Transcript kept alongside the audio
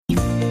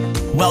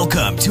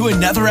Welcome to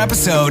another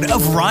episode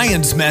of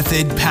Ryan's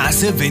Method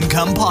Passive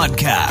Income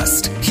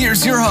Podcast.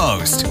 Here's your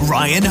host,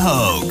 Ryan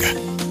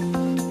Hogue.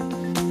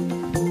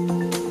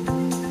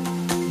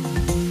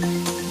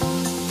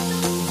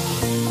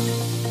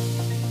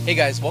 Hey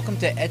guys, welcome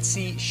to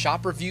Etsy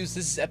Shop Reviews.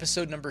 This is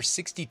episode number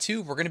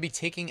 62. We're going to be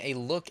taking a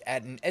look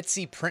at an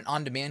Etsy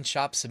print-on-demand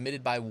shop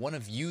submitted by one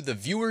of you, the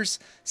viewers.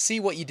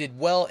 See what you did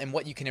well and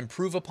what you can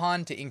improve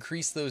upon to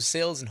increase those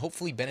sales and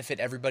hopefully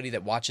benefit everybody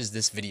that watches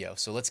this video.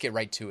 So let's get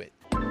right to it.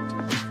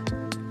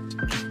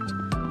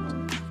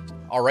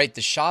 All right,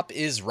 the shop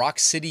is Rock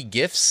City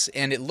Gifts,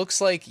 and it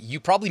looks like you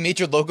probably made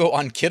your logo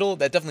on Kittl.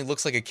 That definitely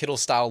looks like a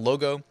Kittl-style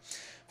logo.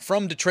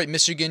 From Detroit,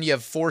 Michigan, you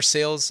have 4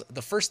 sales.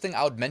 The first thing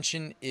I would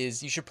mention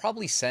is you should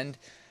probably send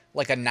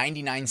like a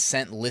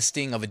 99-cent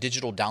listing of a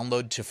digital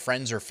download to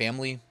friends or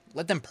family.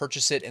 Let them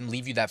purchase it and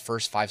leave you that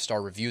first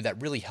 5-star review.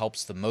 That really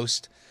helps the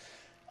most.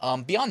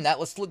 Beyond that,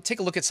 let's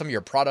take a look at some of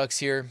your products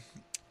here.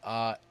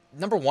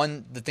 Number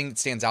one, the thing that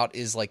stands out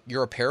is like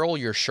your apparel,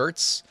 your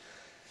shirts.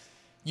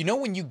 You know,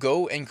 when you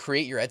go and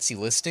create your Etsy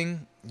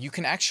listing, you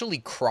can actually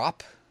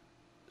crop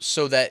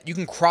so that you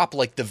can crop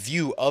like the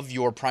view of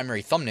your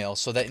primary thumbnail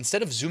so that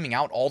instead of zooming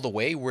out all the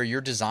way where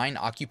your design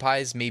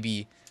occupies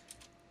maybe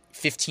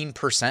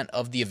 15%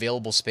 of the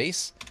available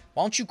space,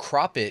 why don't you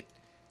crop it,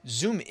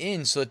 zoom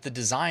in so that the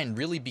design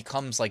really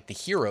becomes like the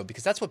hero,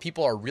 because that's what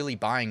people are really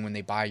buying when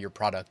they buy your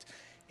product.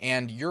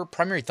 And your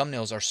primary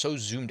thumbnails are so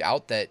zoomed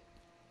out that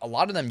a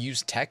lot of them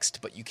use text,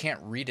 but you can't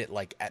read it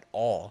like at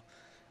all.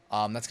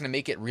 That's going to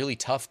make it really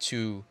tough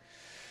to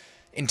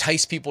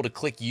entice people to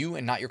click you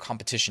and not your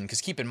competition.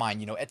 Because keep in mind,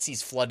 you know,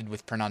 Etsy's flooded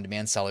with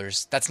print-on-demand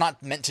sellers. That's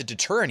not meant to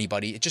deter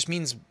anybody. It just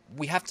means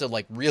we have to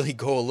like really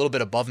go a little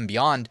bit above and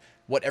beyond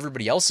what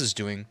everybody else is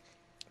doing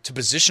to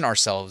position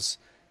ourselves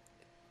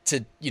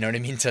to, you know what I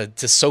mean,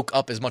 to soak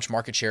up as much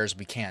market share as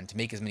we can, to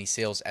make as many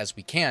sales as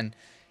we can.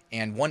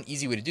 And one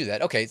easy way to do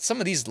that, okay, some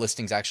of these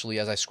listings actually,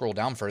 as I scroll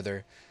down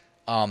further,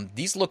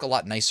 these look a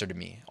lot nicer to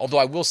me. Although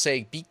I will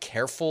say, be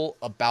careful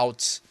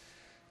about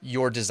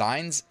your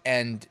designs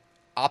and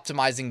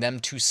optimizing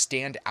them to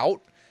stand out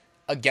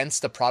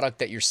against the product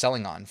that you're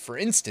selling on. For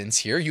instance,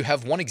 here you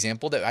have one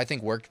example that I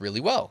think worked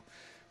really well.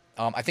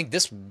 I think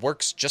this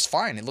works just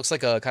fine. It looks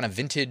like a kind of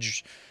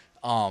vintage,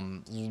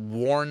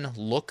 worn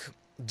look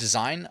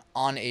design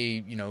on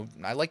a, you know,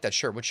 I like that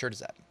shirt. What shirt is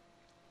that?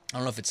 I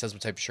don't know if it says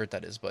what type of shirt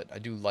that is, but I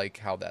do like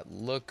how that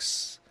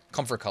looks.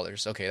 Comfort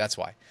colors. Okay, that's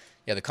why.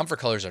 Yeah, the comfort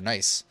colors are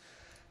nice.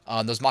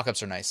 Those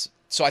mock-ups are nice.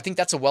 So I think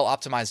that's a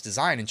well-optimized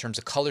design in terms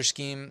of color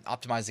scheme,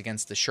 optimized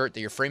against the shirt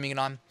that you're framing it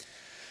on.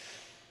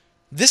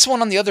 This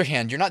one, on the other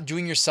hand, you're not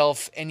doing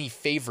yourself any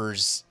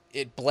favors.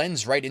 It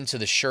blends right into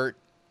the shirt,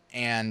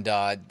 and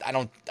I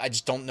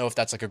just don't know if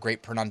that's like a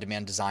great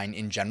print-on-demand design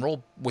in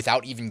general,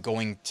 without even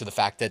going to the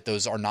fact that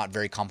those are not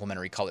very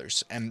complementary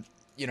colors. And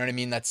you know what I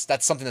mean? That's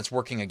something that's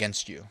working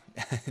against you,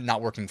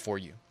 not working for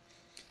you.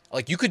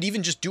 Like you could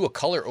even just do a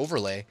color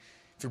overlay.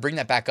 If you bring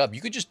that back up, you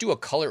could just do a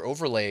color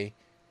overlay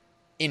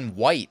in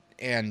white,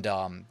 and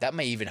that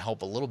may even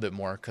help a little bit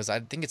more, because I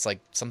think it's like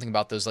something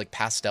about those like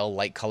pastel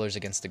light colors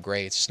against the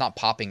gray. It's just not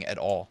popping at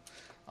all.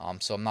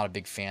 So I'm not a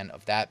big fan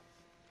of that.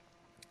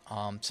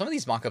 Some of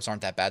these mock-ups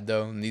aren't that bad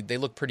though, and they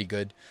look pretty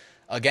good.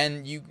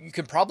 Again, you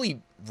could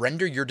probably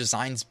render your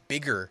designs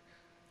bigger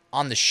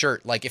on the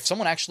shirt. Like if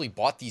someone actually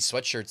bought these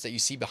sweatshirts that you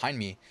see behind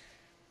me,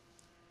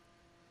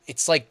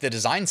 it's like the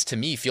designs to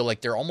me feel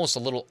like they're almost a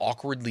little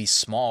awkwardly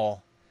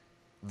small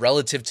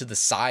relative to the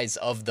size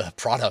of the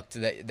product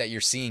that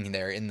you're seeing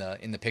there in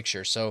the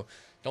picture. So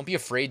don't be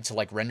afraid to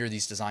like render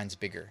these designs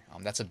bigger.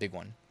 That's a big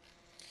one.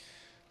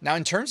 Now,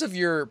 in terms of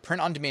your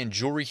print-on-demand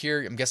jewelry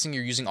here, I'm guessing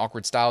you're using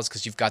Awkward Styles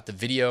because you've got the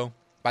video.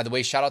 By the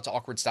way, shout out to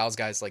Awkward Styles,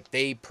 guys. Like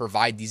they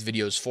provide these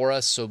videos for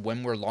us. So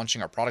when we're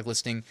launching our product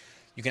listing,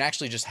 you can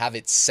actually just have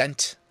it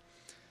sent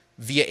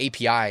via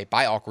API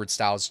by Awkward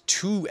Styles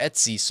to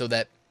Etsy so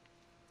that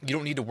you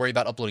don't need to worry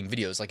about uploading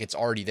videos. Like it's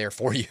already there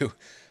for you.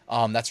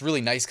 That's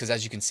really nice because,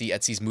 as you can see,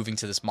 Etsy's moving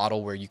to this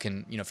model where you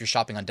can, you know, if you're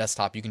shopping on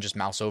desktop, you can just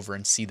mouse over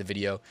and see the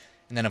video.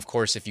 And then, of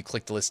course, if you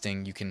click the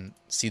listing, you can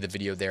see the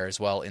video there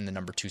as well in the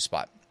number 2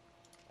 spot.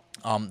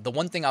 The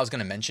one thing I was going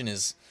to mention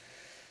is,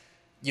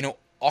 you know,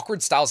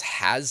 Awkward Styles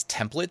has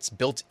templates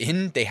built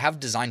in. They have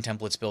design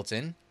templates built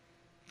in.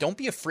 Don't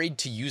be afraid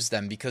to use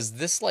them, because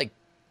this like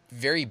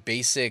very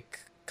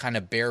basic kind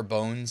of bare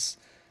bones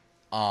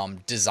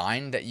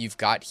design that you've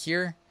got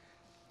here,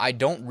 I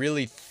don't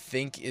really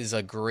think is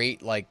a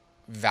great like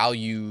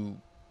value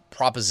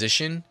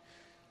proposition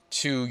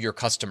to your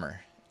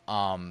customer.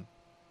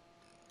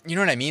 You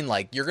know what I mean?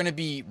 Like you're going to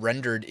be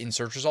rendered in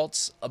search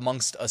results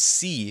amongst a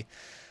sea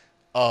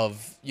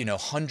of, you know,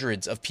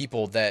 hundreds of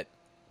people that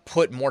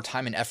put more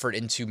time and effort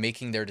into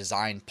making their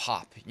design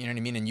pop. You know what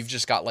I mean? And you've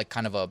just got like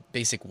kind of a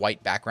basic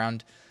white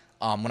background.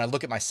 When I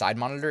look at my side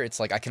monitor, it's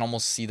like I can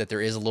almost see that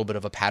there is a little bit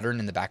of a pattern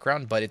in the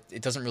background, but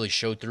it doesn't really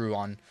show through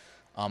on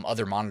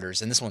other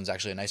monitors. And this one's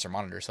actually a nicer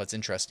monitor, so that's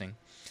interesting.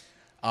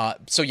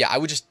 So yeah, I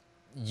would just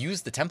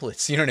use the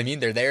templates. You know what I mean?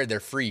 They're there, they're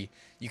free.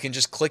 You can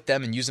just click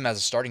them and use them as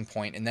a starting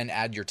point, and then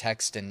add your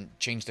text and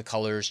change the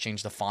colors,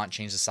 change the font,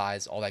 change the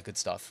size, all that good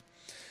stuff.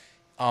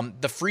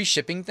 The free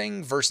shipping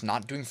thing versus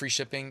not doing free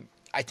shipping,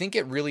 I think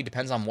it really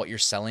depends on what you're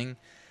selling.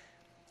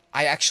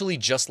 I actually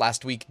just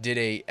last week did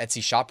a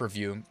Etsy shop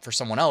review for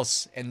someone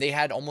else, and they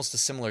had almost a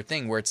similar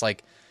thing where it's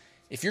like,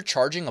 if you're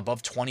charging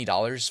above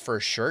 $20 for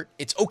a shirt,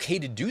 it's okay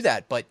to do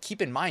that. But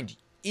keep in mind,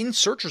 in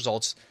search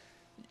results,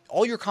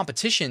 all your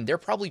competition, they're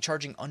probably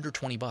charging under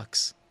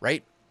 $20,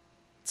 right?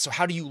 So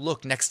how do you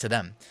look next to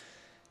them?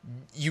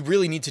 You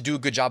really need to do a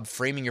good job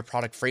framing your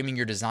product, framing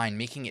your design,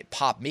 making it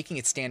pop, making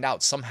it stand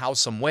out somehow,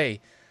 some way.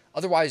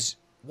 Otherwise,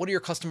 what are your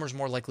customers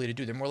more likely to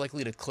do? They're more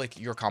likely to click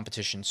your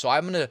competition. So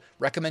I'm going to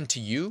recommend to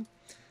you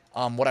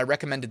what I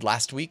recommended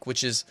last week,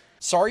 which is,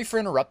 sorry for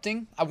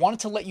interrupting. I wanted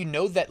to let you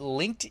know that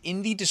linked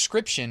in the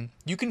description,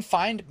 you can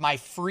find my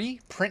free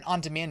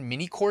print-on-demand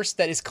mini course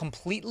that is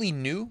completely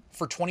new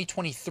for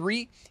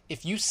 2023.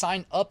 If you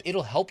sign up,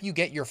 it'll help you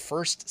get your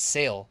first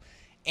sale.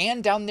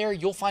 And down there,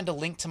 you'll find a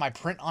link to my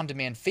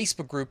print-on-demand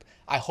Facebook group.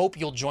 I hope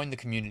you'll join the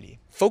community.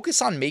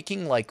 Focus on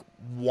making like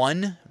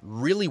one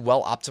really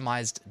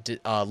well-optimized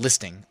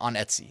listing on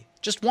Etsy.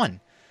 Just one.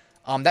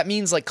 That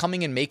means like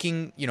coming and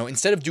making,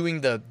 instead of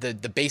doing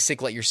the basic,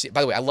 by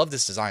the way, I love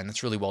this design.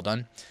 That's really well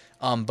done.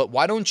 But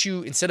why don't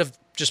you, instead of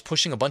just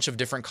pushing a bunch of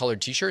different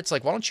colored t-shirts,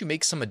 like why don't you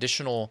make some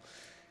additional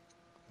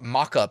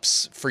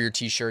mock-ups for your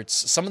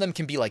t-shirts? Some of them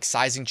can be like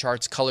sizing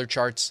charts, color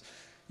charts.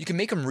 You can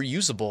make them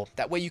reusable.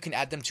 That way you can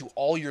add them to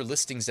all your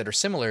listings that are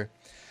similar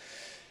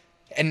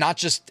and not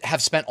just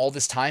have spent all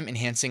this time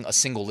enhancing a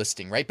single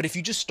listing, right? But if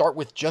you just start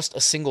with just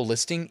a single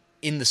listing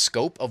in the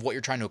scope of what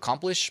you're trying to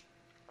accomplish,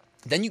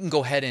 then you can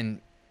go ahead and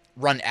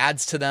run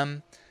ads to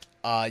them.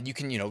 You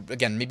can,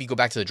 again, maybe go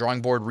back to the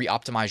drawing board,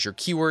 re-optimize your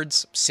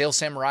keywords. Sales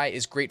Samurai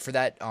is great for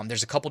that.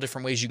 There's a couple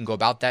different ways you can go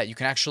about that. You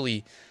can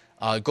actually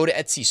go to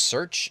Etsy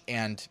search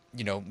and,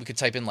 we could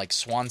type in like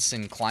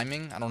Swanson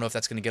climbing. I don't know if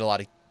that's going to get a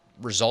lot of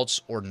results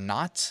or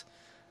not.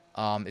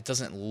 It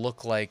doesn't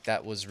look like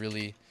that was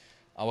really,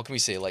 what can we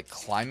say? Like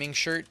climbing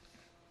shirt.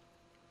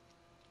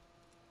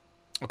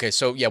 Okay.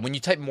 So yeah, when you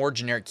type more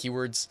generic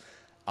keywords,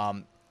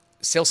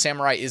 Sales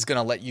Samurai is going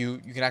to let you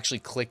can actually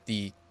click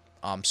the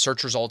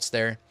search results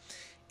there,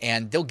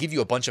 and they'll give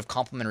you a bunch of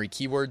complementary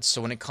keywords.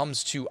 So when it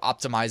comes to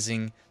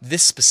optimizing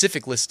this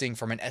specific listing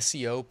from an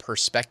SEO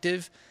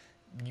perspective,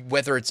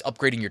 whether it's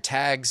upgrading your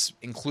tags,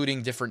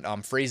 including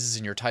different phrases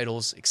in your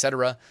titles,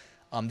 etc.,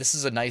 this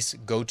is a nice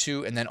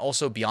go-to. And then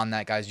also beyond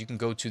that, guys, you can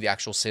go to the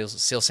actual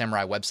Sales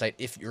Samurai website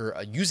if you're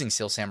using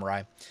Sales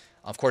Samurai.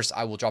 Of course,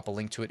 I will drop a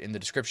link to it in the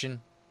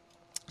description.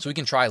 So we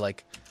can try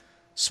like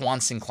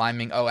Swanson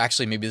climbing. Oh,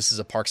 actually, maybe this is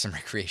a Parks and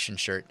Recreation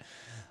shirt.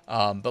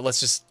 But let's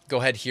just go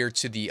ahead here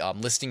to the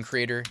listing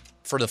creator.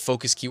 For the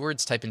focus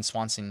keywords, type in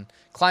Swanson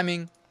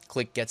climbing,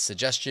 click Get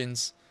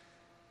Suggestions.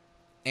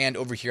 And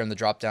over here on the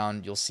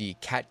drop-down, you'll see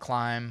Cat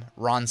Climb,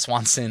 Ron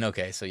Swanson.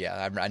 Okay, so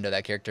yeah, I know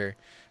that character.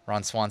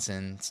 Ron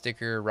Swanson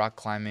sticker, rock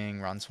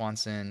climbing, Ron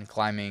Swanson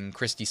climbing,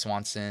 Christy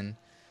Swanson.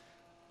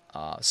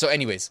 So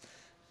anyways,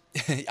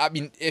 I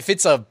mean, if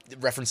it's a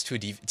reference to a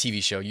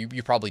TV show,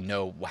 you probably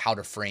know how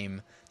to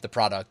frame the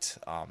product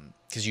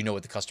because you know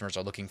what the customers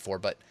are looking for.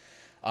 But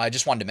I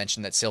just wanted to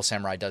mention that Sales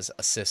Samurai does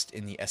assist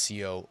in the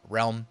SEO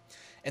realm.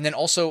 And then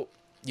also,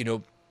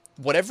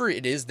 whatever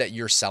it is that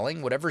you're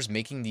selling, whatever's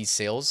making these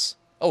sales.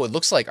 Oh, it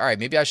looks like, all right,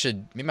 maybe I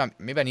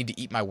need to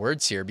eat my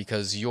words here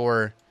because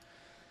you're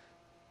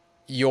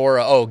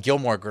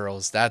Gilmore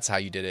Girls. That's how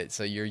you did it.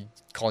 So you're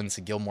calling this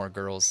a Gilmore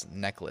Girls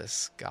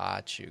necklace.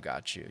 Got you.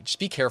 Just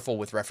be careful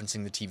with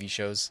referencing the TV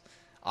shows.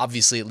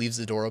 Obviously, it leaves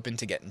the door open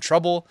to get in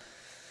trouble.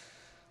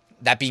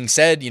 That being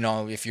said,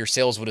 if your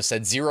sales would have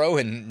said 0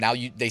 and now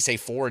they say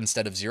 4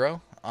 instead of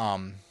 0,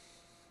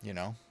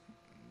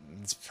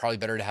 it's probably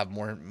better to have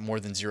more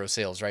than 0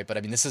 sales, right? But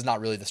I mean, this is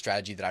not really the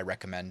strategy that I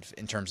recommend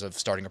in terms of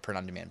starting a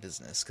print-on-demand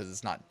business because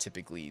it's not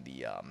typically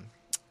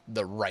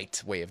the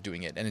right way of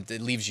doing it, and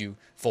it leaves you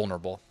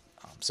vulnerable.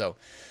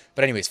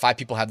 But anyways, 5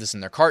 people have this in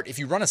their cart. If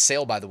you run a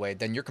sale, by the way,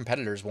 then your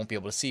competitors won't be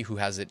able to see who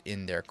has it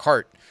in their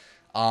cart.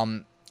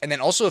 And then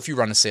also, if you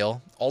run a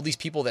sale, all these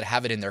people that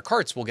have it in their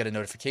carts will get a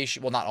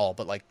notification. Well, not all,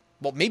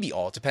 but maybe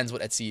all. It depends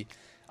what Etsy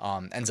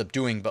ends up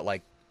doing.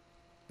 But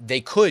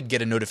they could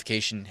get a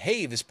notification,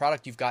 hey, this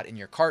product you've got in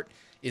your cart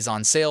is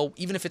on sale,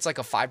 even if it's like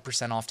a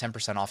 5% off,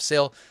 10% off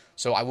sale.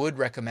 So I would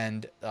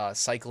recommend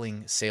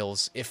cycling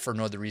sales if for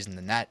no other reason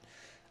than that.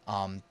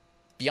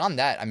 Beyond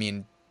that, I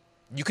mean,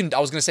 you can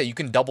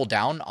double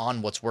down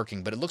on what's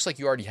working, but it looks like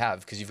you already have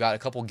because you've got a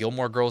couple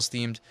Gilmore Girls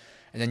themed,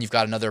 and then you've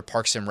got another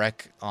Parks and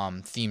Rec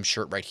themed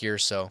shirt right here.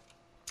 So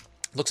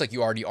it looks like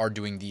you already are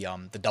doing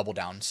the double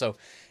down. So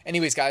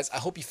anyways, guys, I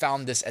hope you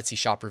found this Etsy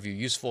shop review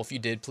useful. If you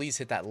did, please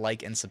hit that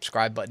like and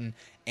subscribe button.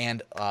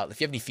 And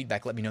if you have any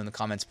feedback, let me know in the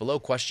comments below.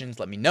 Questions,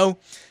 let me know.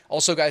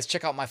 Also, guys,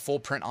 check out my full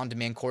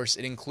print-on-demand course.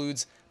 It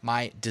includes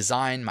my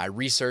design, my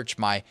research,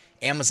 my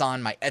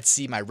Amazon, my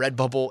Etsy, my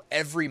Redbubble,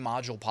 every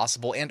module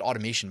possible, and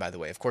automation, by the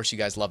way. Of course, you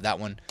guys love that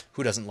one.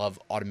 Who doesn't love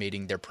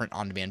automating their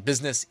print-on-demand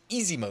business?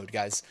 Easy mode,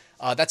 guys.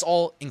 That's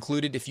all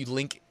included. If you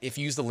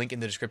use the link in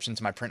the description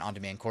to my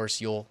print-on-demand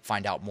course, you'll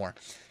find out more.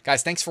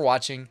 Guys, thanks for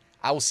watching.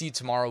 I will see you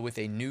tomorrow with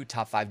a new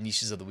top 5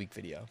 niches of the week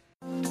video.